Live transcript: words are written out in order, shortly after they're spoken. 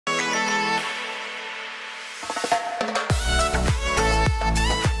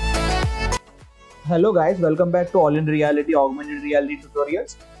Hello guys, welcome back to All in Reality Augmented Reality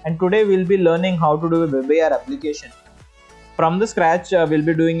tutorials, and today we'll be learning how to do a WebAR application. From the scratch, we'll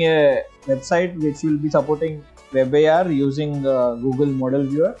be doing a website which will be supporting WebAR using Google Model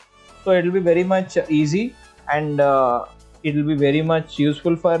Viewer. So it will be very much easy and it will be very much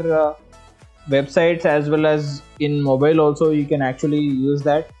useful for websites as well as in mobile also. You can actually use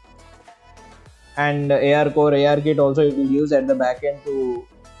that, and AR Core, AR Kit also you will use at the backend to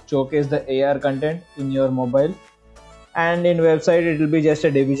showcase the AR content in your mobile. And in website it will be just a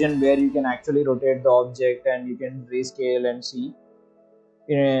division where you can actually rotate the object and you can rescale and see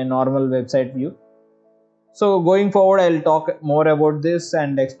in a normal website view. So going forward, I'll talk more about this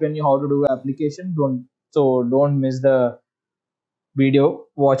and explain you how to do application. Don't miss the video,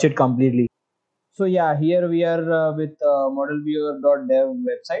 watch it completely. So yeah, here we are with modelviewer.dev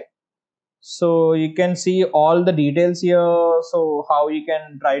website. So you can see all the details here. So how you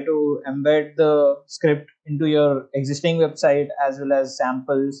can try to embed the script into your existing website, as well as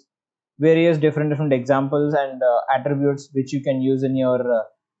samples, various different examples and attributes which you can use in your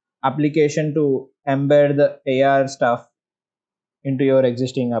application to embed the AR stuff into your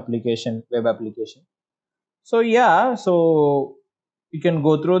existing application, web application. So yeah, so you can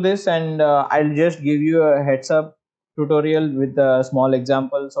go through this, and I'll just give you a heads up tutorial with a small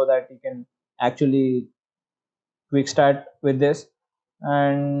example so that you can actually quick start with this.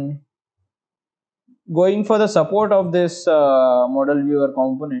 And going for the support of this model viewer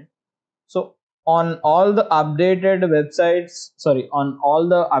component, so on all the updated websites, on all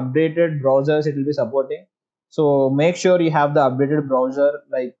the updated browsers it will be supporting. So make sure you have the updated browser,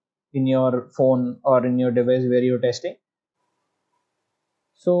 like in your phone or in your device where you're testing.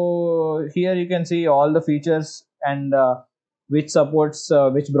 So here you can see all the features and which supports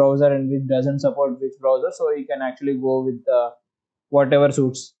which browser and which doesn't support which browser. So you can actually go with whatever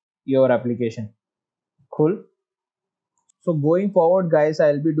suits your application. Cool. So going forward, guys,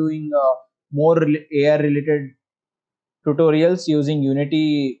 I'll be doing more AR related tutorials using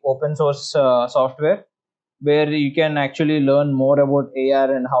Unity open source software, where you can actually learn more about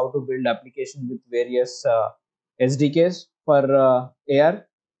AR and how to build applications with various SDKs for AR.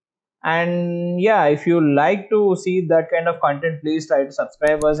 And yeah, if you like to see that kind of content, please try to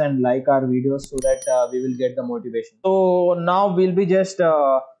subscribe us and like our videos so that we will get the motivation. So now we'll be just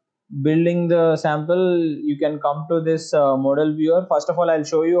building the sample. You can come to this model viewer. First of all, I'll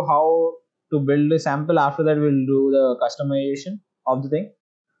show you how to build the sample. After that, we'll do the customization of the thing.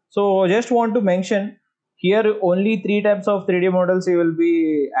 So just want to mention here, only three types of 3D models you will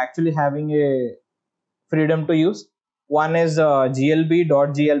be actually having a freedom to use. One is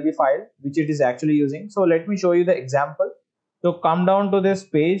glb.glb file, which it is actually using. So let me show you the example. So come down to this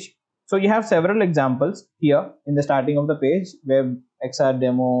page. So you have several examples here in the starting of the page, WebXR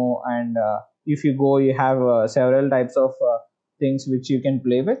demo, and if you go, you have several types of things which you can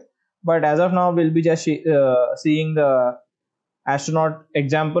play with. But as of now, we'll be just seeing the astronaut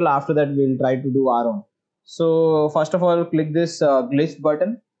example. After that, we'll try to do our own. So first of all, click this glitch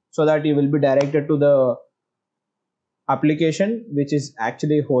button so that you will be directed to the application which is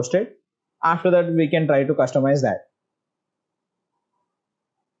actually hosted. After that, we can try to customize that.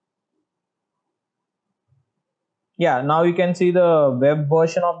 Yeah, now you can see the web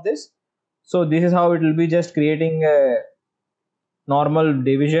version of this. So this is how it will be just creating a normal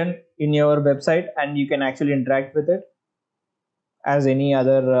division in your website, and you can actually interact with it as any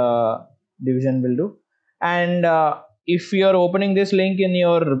other division will do. And if you are opening this link in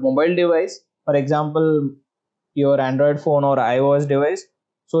your mobile device, for example your Android phone or iOS device,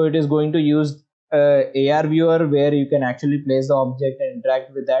 so it is going to use AR viewer where you can actually place the object and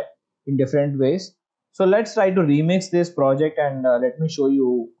interact with that in different ways. So let's try to remix this project, and let me show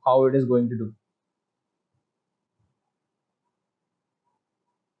you how it is going to do.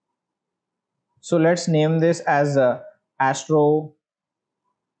 So let's name this as Astro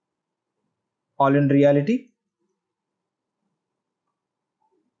All in Reality.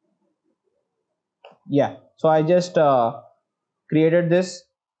 Yeah, so I just created this,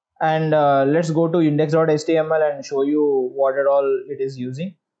 and let's go to index.html and show you what at all it is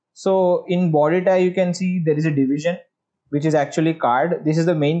using. So in body tag, you can see there is a division which is actually card. This is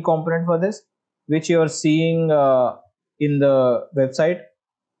the main component for this, which you are seeing in the website.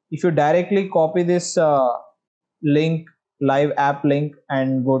 If you directly copy this link, live app link,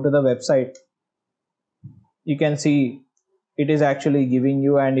 and go to the website, you can see it is actually giving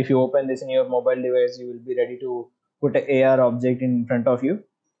you, and if you open this in your mobile device, you will be ready to put an AR object in front of you.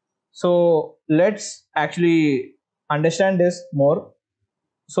 So let's actually understand this more.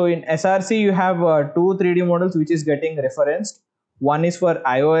 So in SRC, you have two 3D models which is getting referenced. One is for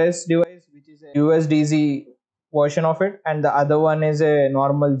iOS device, which is a USDZ version of it, and the other one is a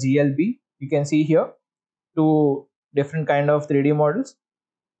normal GLB. You can see here two different kind of 3D models,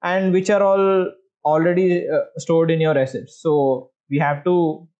 and which are all already stored in your assets. So we have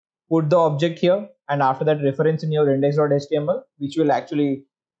to put the object here, and after that reference in your index.html, which will actually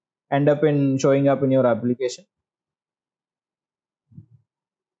end up in showing up in your application.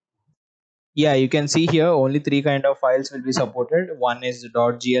 Yeah, you can see here only three kind of files will be supported. One is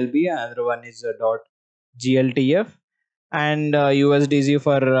 .glb, another one is .gltf, and USDZ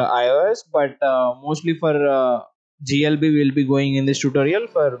for iOS. But mostly for GLB will be going in this tutorial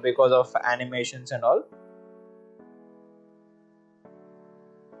for because of animations and all.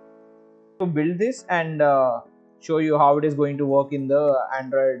 To build this and show you how it is going to work in the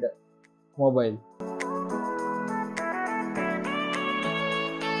Android mobile.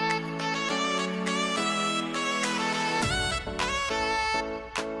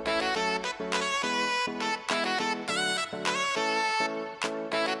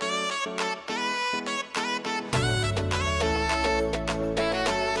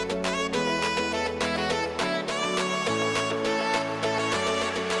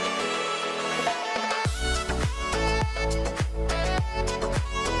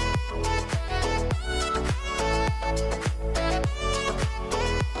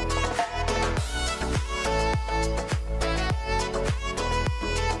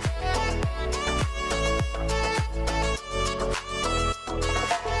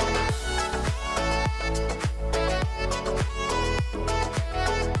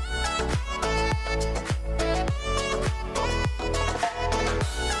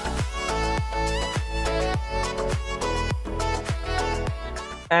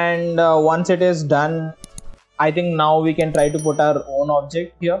 And once it is done, I think now we can try to put our own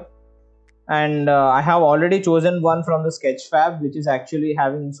object here. And I have already chosen one from the Sketchfab, which is actually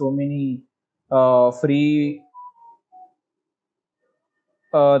having so many free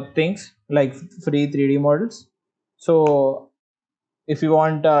things like free 3D models. So if you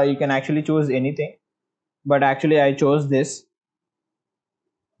want, you can actually choose anything, but actually I chose this.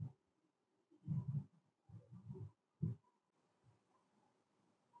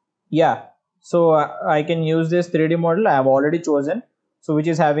 Yeah, so I can use this 3D model I have already chosen, so which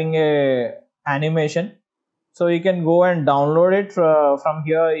is having a animation. So you can go and download it from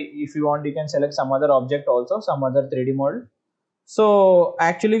here. If you want, you can select some other object also, some other 3D model. So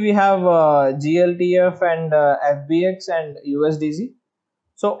actually we have GLTF and FBX and USDZ.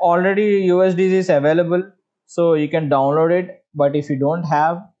 So already USDZ is available, so you can download it. But if you don't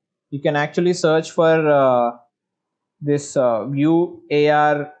have, you can actually search for this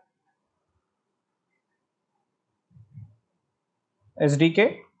WebAR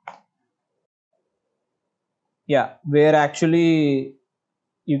SDK. Yeah, where actually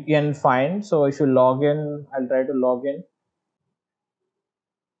you can find. So if you log in, I'll try to log in.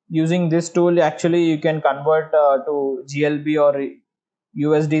 Using this tool, actually you can convert to GLB or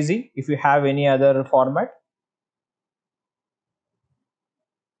USDZ if you have any other format.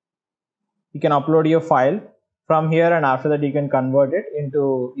 You can upload your file from here, and after that you can convert it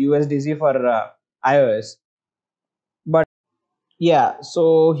into USDZ for iOS. But yeah,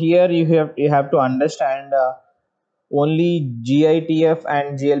 so here you have to understand only GITF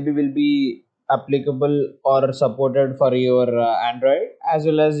and GLB will be applicable or supported for your Android, as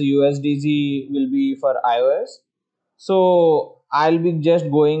well as USDZ will be for iOS. So I'll be just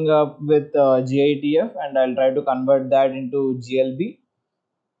going up with GITF, and I'll try to convert that into GLB,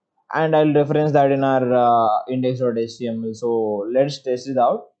 and I'll reference that in our index.html. So let's test it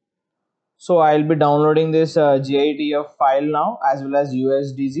out. So I'll be downloading this GITF file now, as well as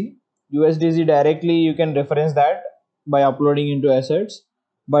USDZ. USDZ directly you can reference that by uploading into assets,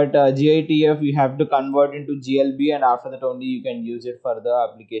 but GITF you have to convert into GLB, and after that only you can use it for the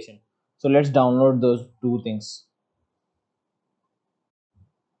application. So let's download those two things.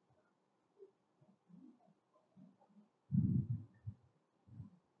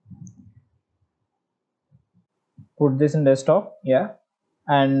 Put this in desktop, yeah,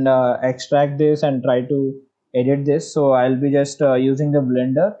 and extract this and try to edit this. So I'll be just using the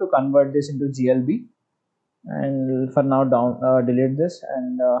Blender to convert this into GLB, and for now delete this,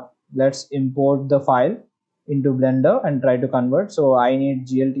 and let's import the file into Blender and try to convert. So I need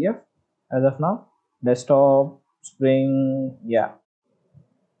GLTF as of now, desktop Spring, yeah,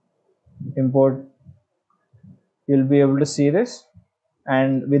 import. You'll be able to see this,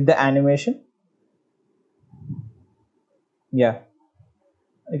 and with the animation, yeah,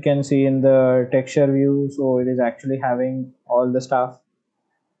 you can see in the texture view. So it is actually having all the stuff.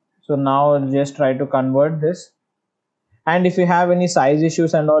 So now I'll just try to convert this. And if you have any size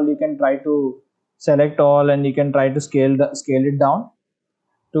issues and all, you can try to select all, and you can try to scale it down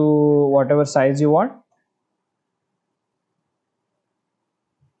to whatever size you want.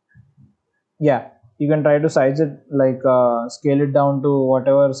 Yeah, you can try to size it like scale it down to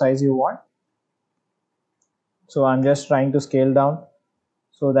whatever size you want. So I'm just trying to scale down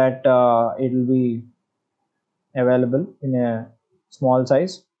so that it will be available in a small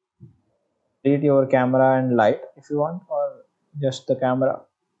size. Delete your camera and light if you want, or just the camera,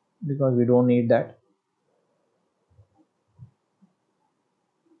 because we don't need that.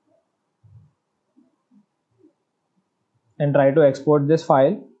 And try to export this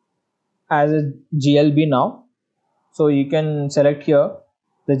file as a GLB now. So you can select here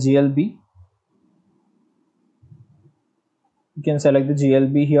the GLB. You can select the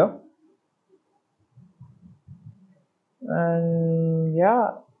GLB here, and yeah,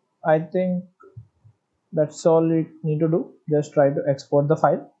 I think that's all you need to do. Just try to export the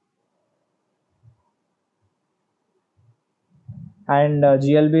file, and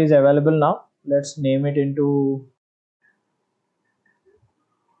GLB is available now. Let's name it into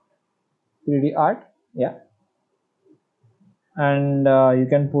 3D art. Yeah, and you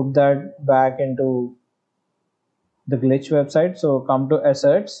can put that back into the glitch website. So come to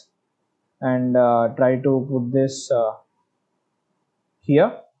assets and try to put this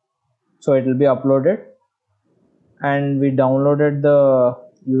here, so it will be uploaded. And we downloaded the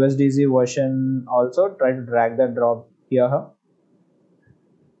USDZ version also. Try to drag that drop here.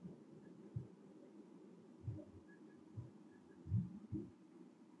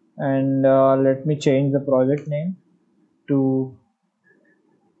 And let me change the project name to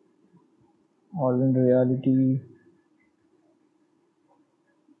All in Reality.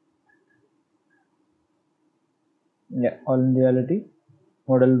 Yeah, All in Reality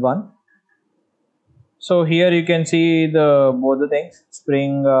Model 1. So here you can see the both the things.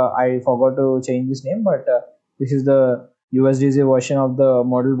 Spring, I forgot to change this name, but this is the USDZ version of the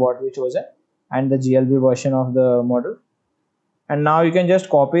model what we chosen, and the GLB version of the model. And now you can just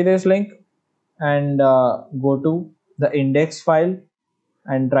copy this link and go to the index file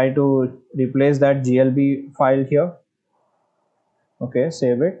and try to replace that GLB file here. Okay,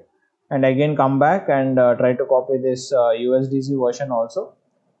 save it, and again come back and try to copy this USDZ version also,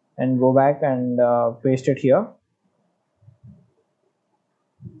 and go back and paste it here.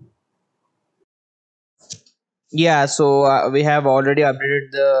 Yeah, so we have already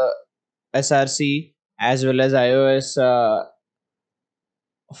updated the src as well as iOS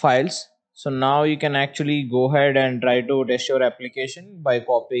files. So now you can actually go ahead and try to test your application by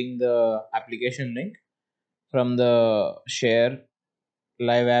copying the application link from the share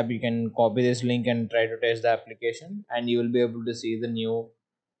live app. You can copy this link and try to test the application, and you will be able to see the new,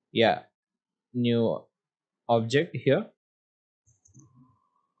 yeah, new object here.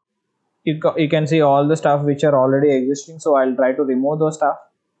 You can see all the stuff which are already existing, so I'll try to remove those stuff.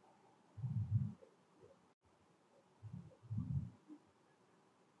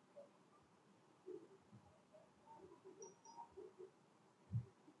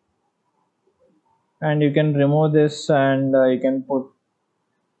 And you can remove this, and you can put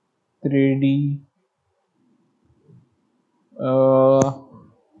 3D.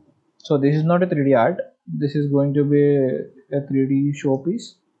 So this is not a 3D art, this is going to be a 3D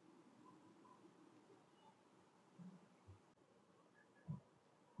showpiece.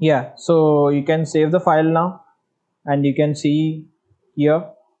 Yeah, so you can save the file now, and you can see here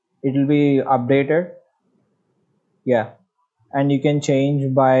it will be updated. Yeah, and you can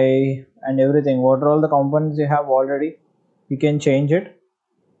change by and everything. What are all the components you have already, you can change it.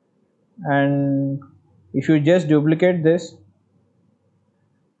 And if you just duplicate this,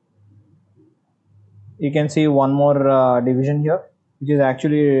 you can see one more division here, which is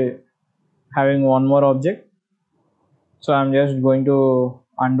actually having one more object. So I'm just going to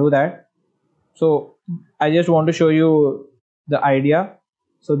undo that. So I just want to show you the idea.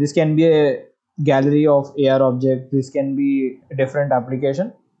 So this can be a gallery of AR object, this can be a different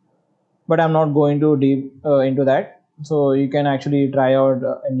application, but I'm not going to deep into that. So you can actually try out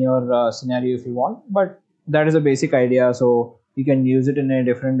in your scenario if you want, but that is a basic idea. So you can use it in a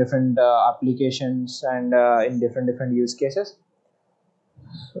different applications, and in different use cases.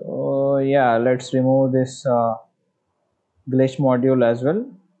 So yeah, let's remove this glitch module as well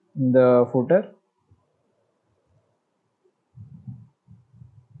in the footer.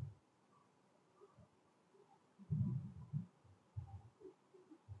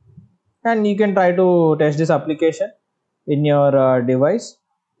 And you can try to test this application in your device.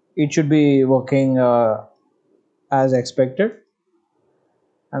 It should be working as expected.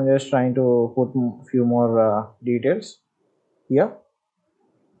 I'm just trying to put a few more details. here.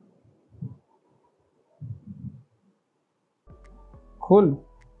 Cool.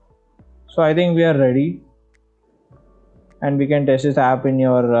 So I think we are ready, and we can test this app in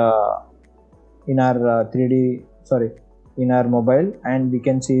your in our 3D in our mobile, and we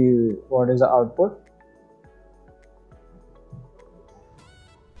can see what is the output.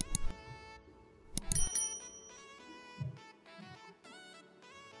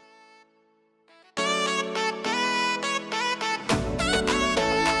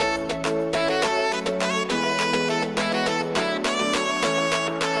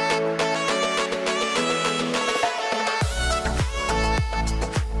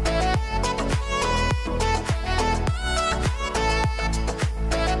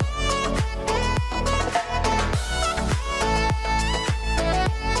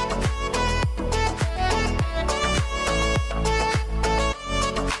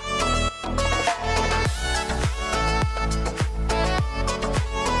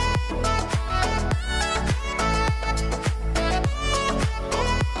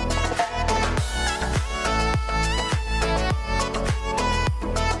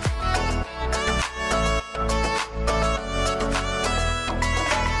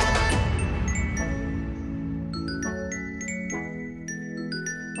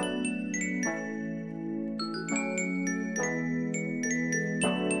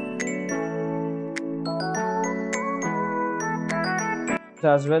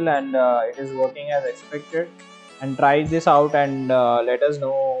 As well, and it is working as expected. And try this out, and let us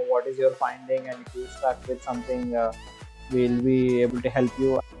know what is your finding, and if you stuck with something, we'll be able to help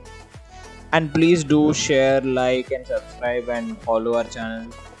you. And please do share, like, and subscribe, and follow our channel,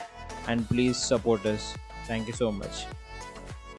 and please support us. Thank you so much.